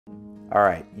All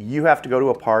right, you have to go to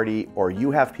a party or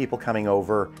you have people coming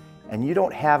over and you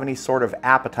don't have any sort of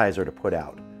appetizer to put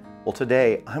out. Well,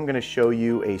 today I'm going to show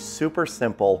you a super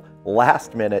simple,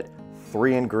 last-minute,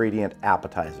 3-ingredient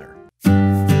appetizer.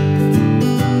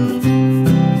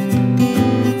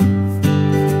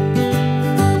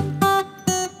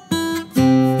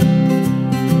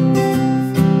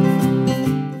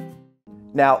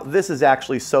 Now, this is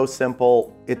actually so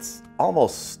simple, it's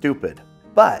almost stupid,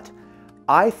 but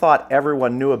I thought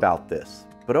everyone knew about this.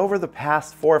 But over the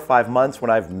past 4 or 5 months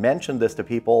when I've mentioned this to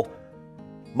people,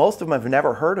 most of them have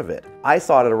never heard of it. I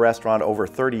saw it at a restaurant over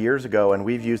 30 years ago and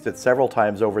we've used it several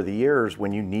times over the years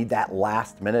when you need that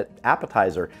last-minute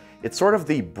appetizer. It's sort of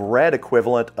the bread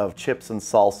equivalent of chips and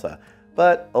salsa,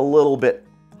 but a little bit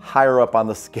higher up on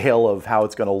the scale of how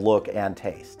it's gonna look and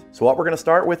taste. So what we're gonna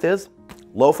start with is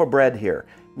loaf of bread here.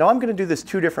 Now I'm going to do this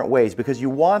 2 different ways because you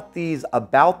want these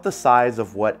about the size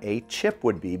of what a chip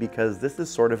would be because this is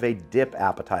sort of a dip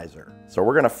appetizer. So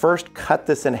we're going to first cut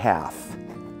this in half.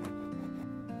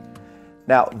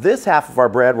 Now this half of our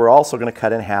bread we're also going to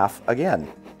cut in half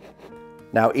again.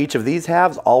 Now each of these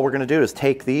halves, all we're going to do is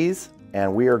take these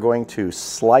and we are going to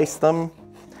slice them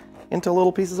into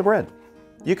little pieces of bread.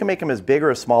 You can make them as big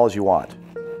or as small as you want.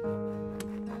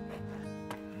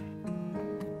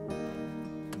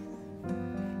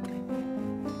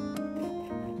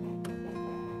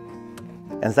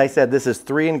 As I said, this is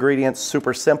 3 ingredients,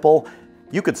 super simple.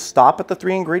 You could stop at the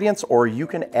 3 ingredients or you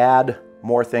can add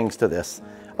more things to this.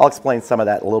 I'll explain some of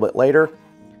that a little bit later.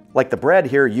 Like the bread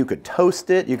here, you could toast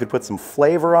it, you could put some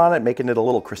flavor on it, making it a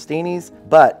little crostinis,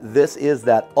 but this is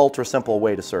that ultra simple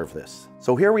way to serve this.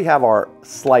 So here we have our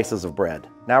slices of bread.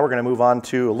 Now we're gonna move on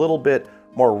to a little bit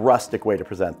more rustic way to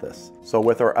present this. So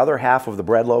with our other half of the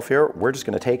bread loaf here, we're just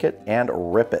gonna take it and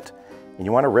rip it. And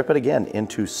you wanna rip it again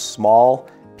into small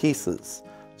pieces.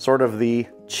 Sort of the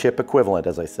chip equivalent,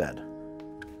 as I said.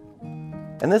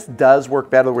 And this does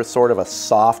work better with sort of a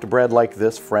soft bread like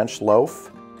this French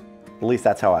loaf. At least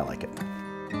that's how I like it.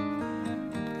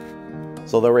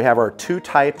 So there we have our 2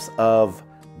 types of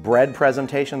bread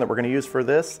presentation that we're going to use for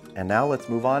this. And now let's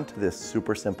move on to this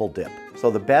super simple dip.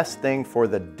 So the best thing for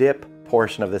the dip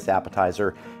portion of this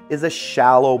appetizer is a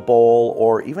shallow bowl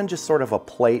or even just sort of a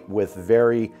plate with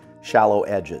very shallow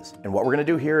edges. And what we're gonna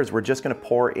do here is we're just gonna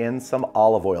pour in some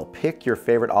olive oil. Pick your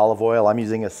favorite olive oil. I'm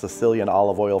using a Sicilian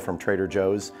olive oil from Trader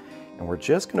Joe's. And we're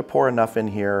just gonna pour enough in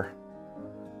here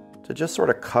to just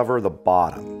sort of cover the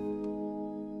bottom.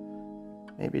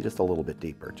 Maybe just a little bit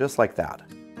deeper, just like that.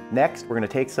 Next, we're gonna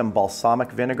take some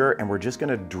balsamic vinegar and we're just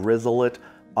gonna drizzle it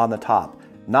on the top.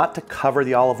 Not to cover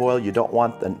the olive oil, you don't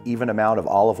want an even amount of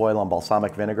olive oil and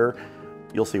balsamic vinegar.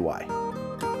 You'll see why.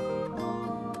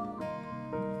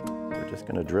 Just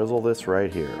gonna drizzle this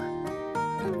right here.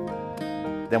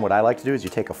 Then what I like to do is you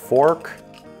take a fork,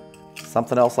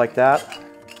 something else like that,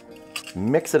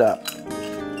 mix it up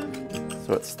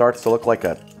so it starts to look like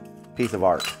a piece of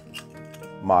art,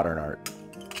 modern art.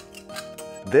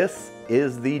 This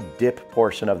is the dip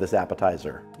portion of this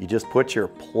appetizer. You just put your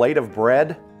plate of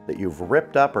bread that you've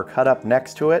ripped up or cut up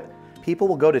next to it. People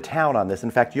will go to town on this. In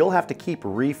fact, you'll have to keep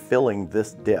refilling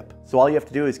this dip. So all you have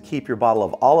to do is keep your bottle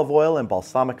of olive oil and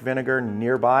balsamic vinegar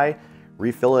nearby,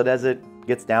 refill it as it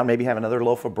gets down, maybe have another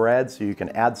loaf of bread so you can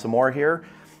add some more here.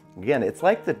 Again, it's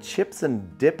like the chips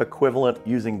and dip equivalent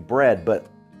using bread, but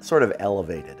sort of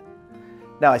elevated.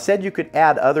 Now, I said you could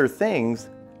add other things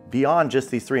beyond just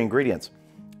these 3 ingredients.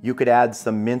 You could add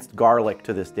some minced garlic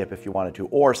to this dip if you wanted to,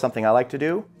 or something I like to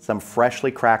do, some freshly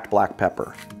cracked black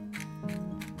pepper.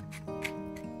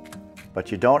 But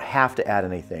you don't have to add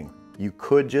anything. You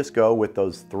could just go with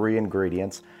those 3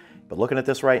 ingredients. But looking at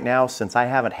this right now, since I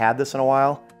haven't had this in a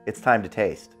while, it's time to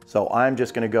taste. So I'm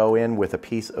just gonna go in with a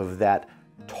piece of that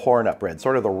torn up bread,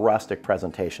 sort of the rustic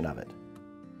presentation of it.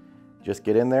 Just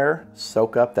get in there,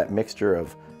 soak up that mixture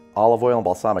of olive oil and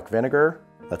balsamic vinegar.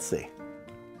 Let's see.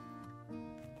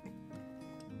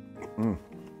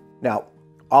 Now,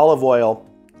 olive oil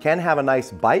can have a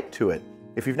nice bite to it.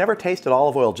 If you've never tasted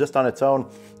olive oil just on its own,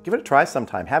 give it a try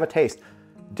sometime, have a taste.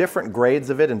 Different grades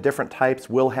of it and different types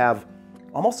will have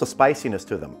almost a spiciness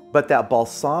to them, but that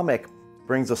balsamic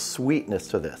brings a sweetness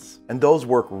to this, and those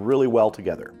work really well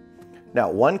together.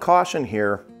 Now, one caution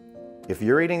here, if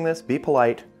you're eating this, be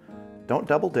polite, don't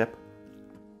double dip,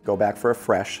 go back for a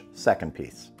fresh second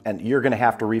piece. And you're gonna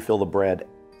have to refill the bread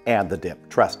and the dip,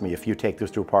 trust me, if you take this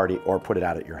to a party or put it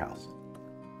out at your house.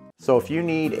 So if you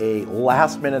need a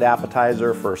last-minute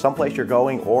appetizer for someplace you're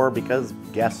going or because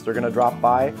guests are gonna drop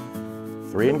by,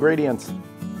 3 ingredients,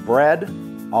 bread,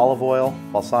 olive oil,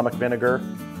 balsamic vinegar.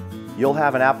 You'll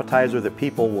have an appetizer that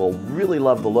people will really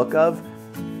love the look of,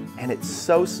 and it's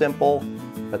so simple,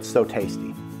 but so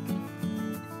tasty.